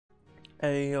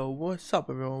Hey yo, what's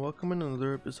up everyone? Welcome in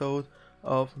another episode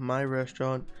of my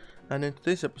restaurant. And in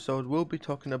today's episode we'll be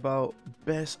talking about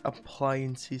best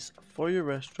appliances for your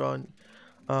restaurant.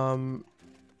 And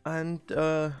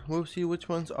we'll see which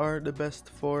ones are the best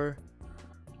for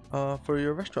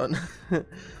your restaurant.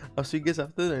 I'll see you guys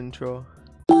after the intro.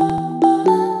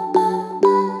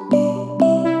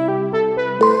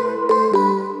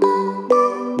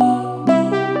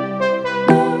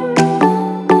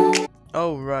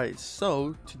 Alright,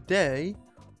 so today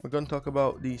we're going to talk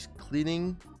about these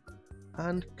cleaning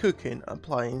and cooking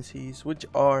appliances, which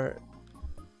are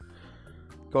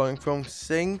going from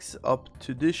sinks up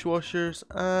to dishwashers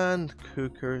and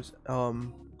cookers,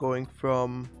 going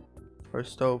from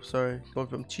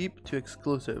cheap to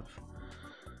exclusive.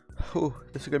 Oh,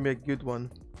 this is gonna be a good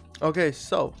one. Okay,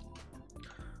 so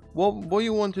what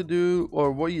you want to do,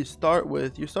 or what you start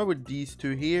with these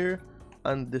two here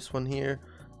and this one here.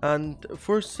 And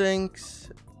for sinks,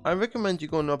 I recommend you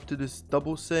going up to this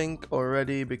double sink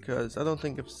already, because I don't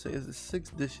think it's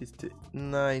 6 dishes to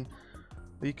 9.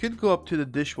 But you could go up to the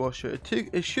dishwasher.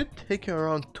 It should take you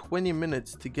around 20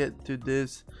 minutes to get to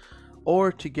this,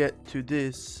 or to get to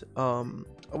this.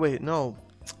 Wait, no,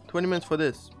 20 minutes for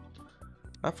this.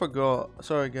 I forgot.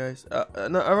 Sorry guys.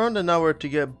 Around an hour to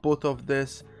get both of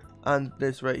this and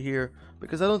this right here,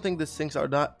 because I don't think the sinks are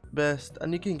that best,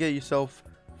 and you can get yourself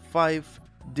 5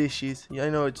 dishes. Yeah, I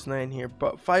know it's 9 here,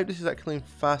 but 5 dishes are clean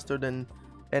faster than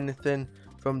anything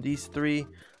from these 3.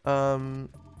 And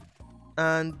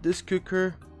this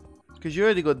cooker, because you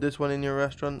already got this one in your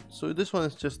restaurant, so this one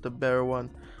is just the better one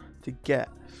to get.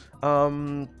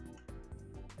 So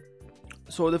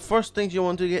the first things you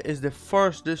want to get is the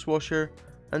first dishwasher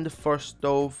and the first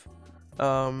stove,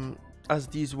 as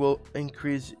these will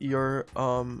increase your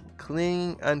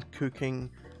cleaning and cooking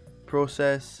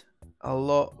process a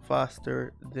lot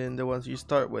faster than the ones you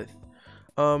start with.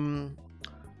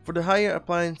 For the higher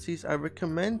appliances, I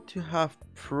recommend to have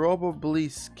probably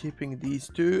skipping these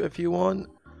two if you want,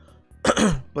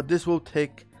 but this will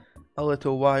take a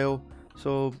little while,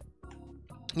 so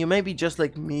you may be just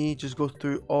like me, just go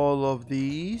through all of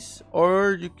these,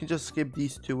 or you can just skip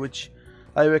these two, which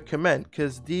I recommend,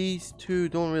 because these two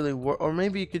don't really work. Or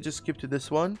maybe you could just skip to this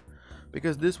one,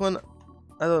 because this one,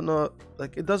 I don't know,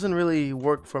 like it doesn't really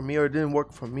work for me, or it didn't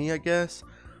work for me, I guess.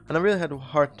 And I really had a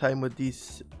hard time with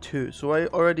these two, so I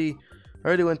already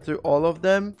went through all of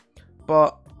them.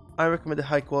 But I recommend the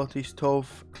high quality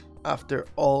stove after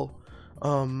all,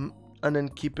 and then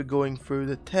keep it going through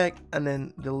the tech and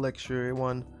then the luxury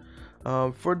one.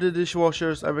 For the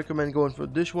dishwashers, I recommend going for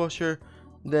dishwasher,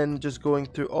 then just going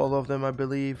through all of them, I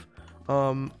believe,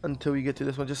 until you get to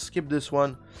this one. Just skip this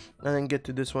one and then get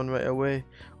to this one right away.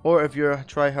 Or if you're a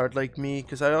tryhard like me,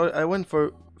 because I went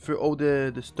through all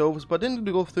the stoves, but didn't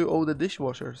go through all the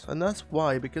dishwashers, and that's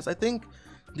why, because I think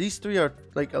these 3 are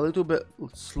like a little bit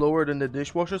slower than the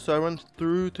dishwasher, so I went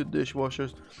through to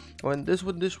dishwashers. When this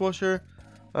was dishwasher,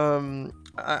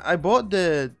 I bought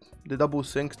the double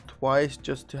sinks twice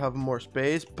just to have more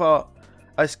space, but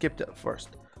I skipped it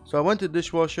first. So I went to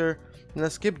dishwasher, and I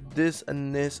skipped this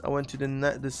and this. I went to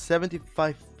the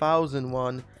 75,000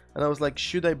 one, and I was like,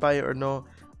 should I buy it or no?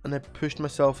 And I pushed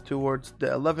myself towards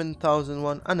the 11,000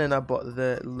 one, and then I bought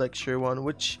the luxury one,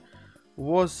 which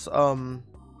was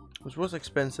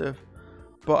expensive.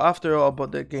 But after all, I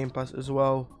bought the Game Pass as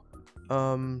well.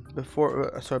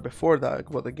 Before that, I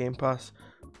bought the Game Pass,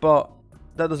 but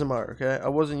that doesn't matter. Okay, I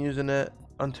wasn't using it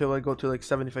until I go to like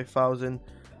 75,000,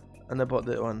 and I bought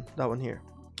that one here.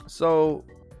 So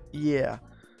yeah,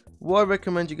 what I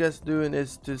recommend you guys doing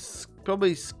is to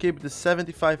probably skip the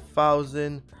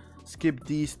 75,000, skip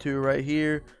these two right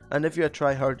here, and if you're a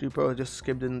tryhard, you probably just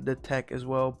skip the tech as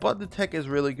well. But the tech is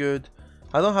really good.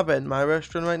 I don't have it in my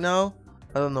restaurant right now.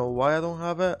 I don't know why I don't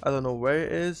have it. I don't know where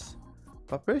it is,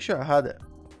 but I'm pretty sure I had it.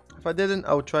 If I didn't,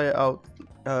 I'll try it out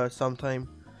sometime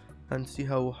and see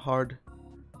how hard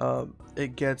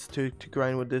it gets to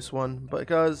grind with this one.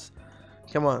 Because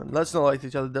come on, let's not lie to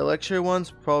each other, the luxury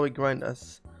ones probably grind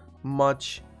as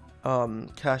much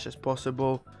cash as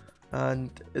possible, and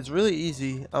it's really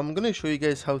easy. I'm gonna show you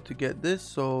guys how to get this,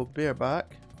 so bear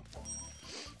back.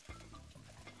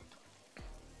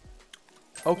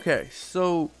 Okay,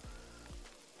 so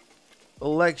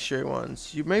luxury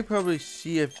ones, you may probably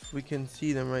see, if we can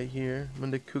see them right here,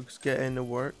 when the cooks get into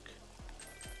work,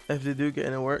 if they do get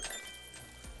into work.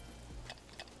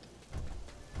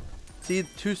 See,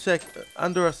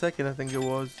 under a second, I think it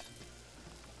was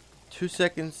 2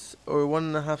 seconds or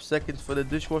 1.5 seconds for the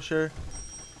dishwasher,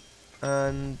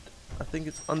 and I think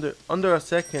it's under a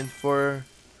second for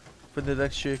the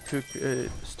luxury cook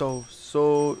stove.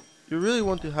 So you really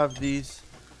want to have these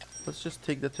Let's just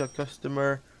take that to a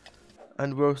customer,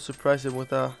 and we'll surprise him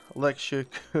with a lecture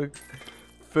cooked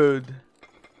food.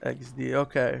 XD.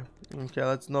 Okay. Okay.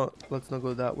 Let's not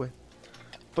go that way.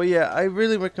 But yeah, I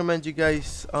really recommend you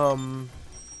guys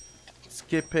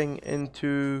skipping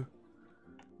into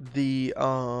the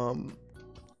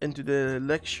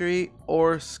luxury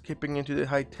or skipping into the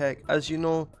high tech. As you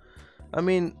know, I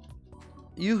mean,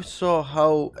 you saw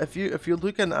how if you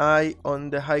look an eye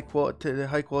on the high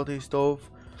quality stove,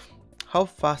 how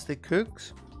fast it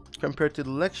cooks compared to the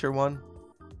lecture one.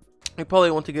 You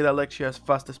probably want to get a lecture as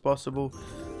fast as possible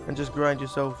and just grind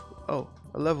yourself. Oh,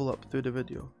 a level up through the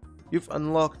video. You've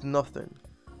unlocked nothing.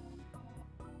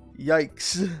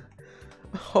 Yikes.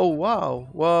 Oh wow.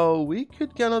 Well, we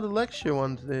could get another lecture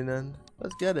one today then.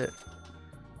 Let's get it.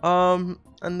 And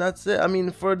that's it. I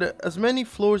mean, for as many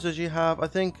floors as you have, I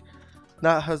think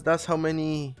that's how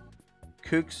many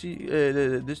cooks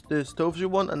the stoves you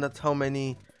want, and that's how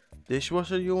many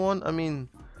dishwasher you want. I mean,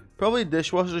 probably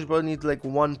dishwashers probably need like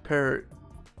 1 per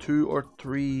 2 or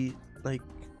 3 like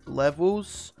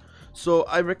levels. So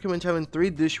I recommend having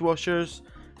 3 dishwashers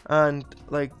and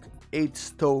like 8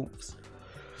 stoves,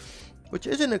 which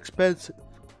isn't expensive.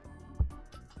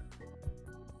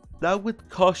 That would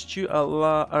cost you a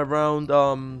lot, around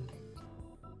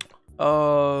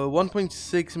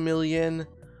 1.6 million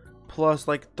plus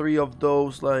like 3 of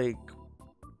those, like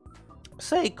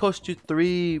say it cost you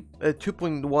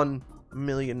 2.1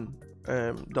 million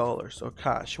dollars or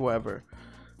cash, whatever.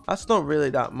 That's not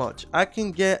really that much. I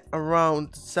can get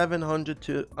around 700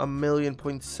 to a million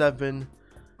point 7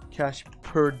 cash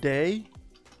per day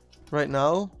right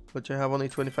now, which I have only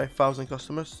 25,000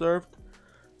 customers served.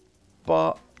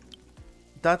 But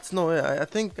that's not it. I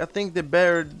think the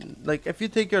better, like, if you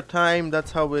take your time,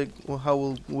 that's how we'll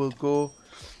go.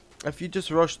 If you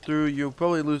just rush through, you'll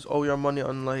probably lose all your money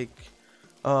on like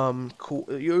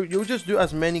you'll just do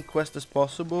as many quests as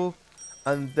possible,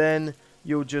 and then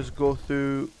you'll just go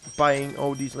through buying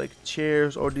all these like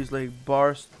chairs or these like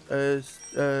bars.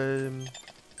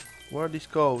 What are these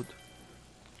called?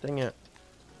 Dang it.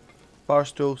 Bar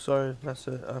stool, sorry, that's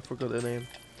it. I forgot the name.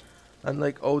 And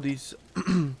like all these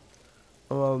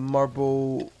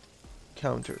marble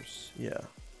counters, yeah.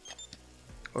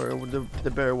 Or the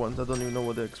bare ones. I don't even know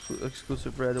what the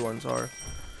exclusive red ones are.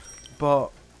 But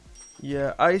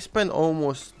yeah, I spent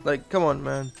almost, like, come on,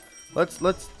 man. Let's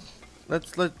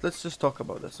just talk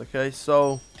about this, okay?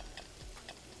 So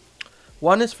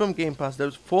one is from Game Pass.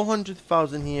 There's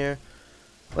 400,000 here.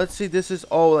 Let's see, this is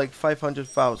all like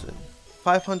 500,000.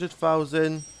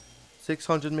 500,000,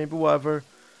 600 maybe, whatever.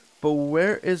 But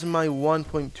where is my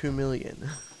 1.2 million?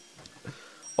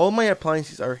 All my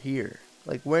appliances are here.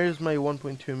 Like, where is my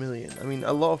 1.2 million? I mean,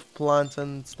 a lot of plants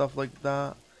and stuff like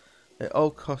that. It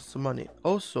all costs money.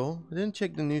 Also, I didn't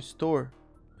check the new store.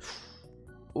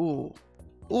 Ooh.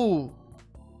 Ooh.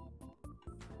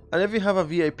 And if you have a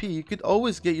VIP, you could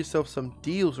always get yourself some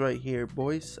deals right here,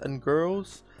 boys and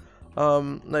girls.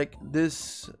 Like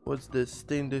this, what's this?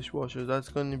 Stain dishwasher. That's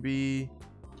going to be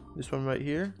this one right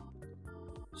here.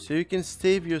 So you can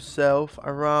save yourself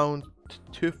around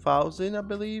 2,000, I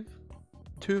believe.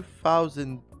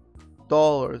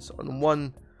 $2,000 on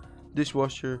one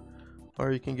dishwasher,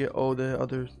 or you can get all the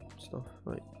other stuff.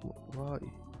 Like,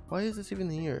 why is this even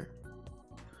here?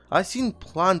 I seen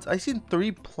plants. I seen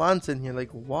 3 plants in here. Like,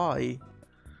 why?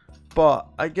 But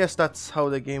I guess that's how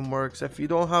the game works. If you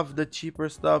don't have the cheaper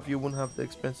stuff, you won't have the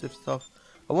expensive stuff.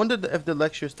 I wonder if the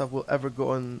lecture stuff will ever go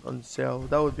on sale.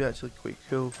 That would be actually quite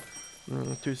cool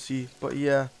to see. But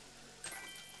yeah,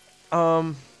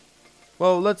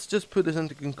 well, let's just put this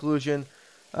into conclusion.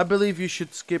 I believe you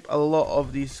should skip a lot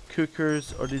of these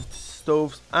cookers or these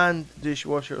stoves and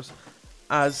dishwashers,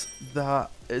 as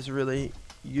that is really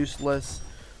useless.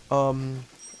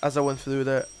 As I went through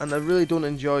that, and I really don't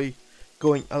enjoy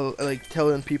going like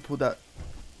telling people that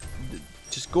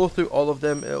just go through all of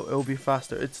them, it'll be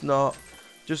faster. It's not.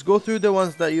 Just go through the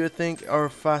ones that you think are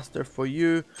faster for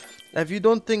you. If you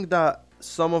don't think that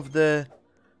some of the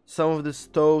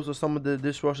stoves or some of the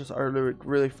dishwashers are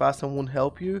really fast and won't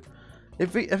help you,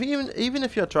 even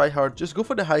if you try hard, just go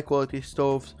for the high quality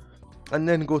stoves and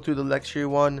then go to the luxury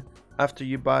one after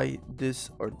you buy this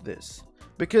or this.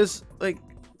 Because, like,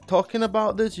 talking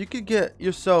about this, you could get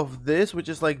yourself this, which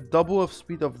is like double of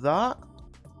speed of that.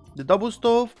 The double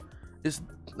stove is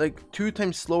like 2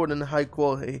 times slower than the high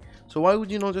quality. So why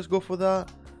would you not just go for that?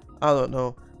 I don't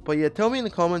know. But yeah, tell me in the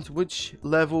comments which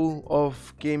level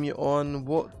of game you're on,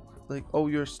 what, like, all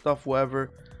your stuff,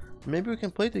 whatever. Maybe we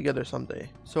can play together someday.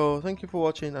 So thank you for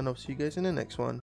watching, and I'll see you guys in the next one.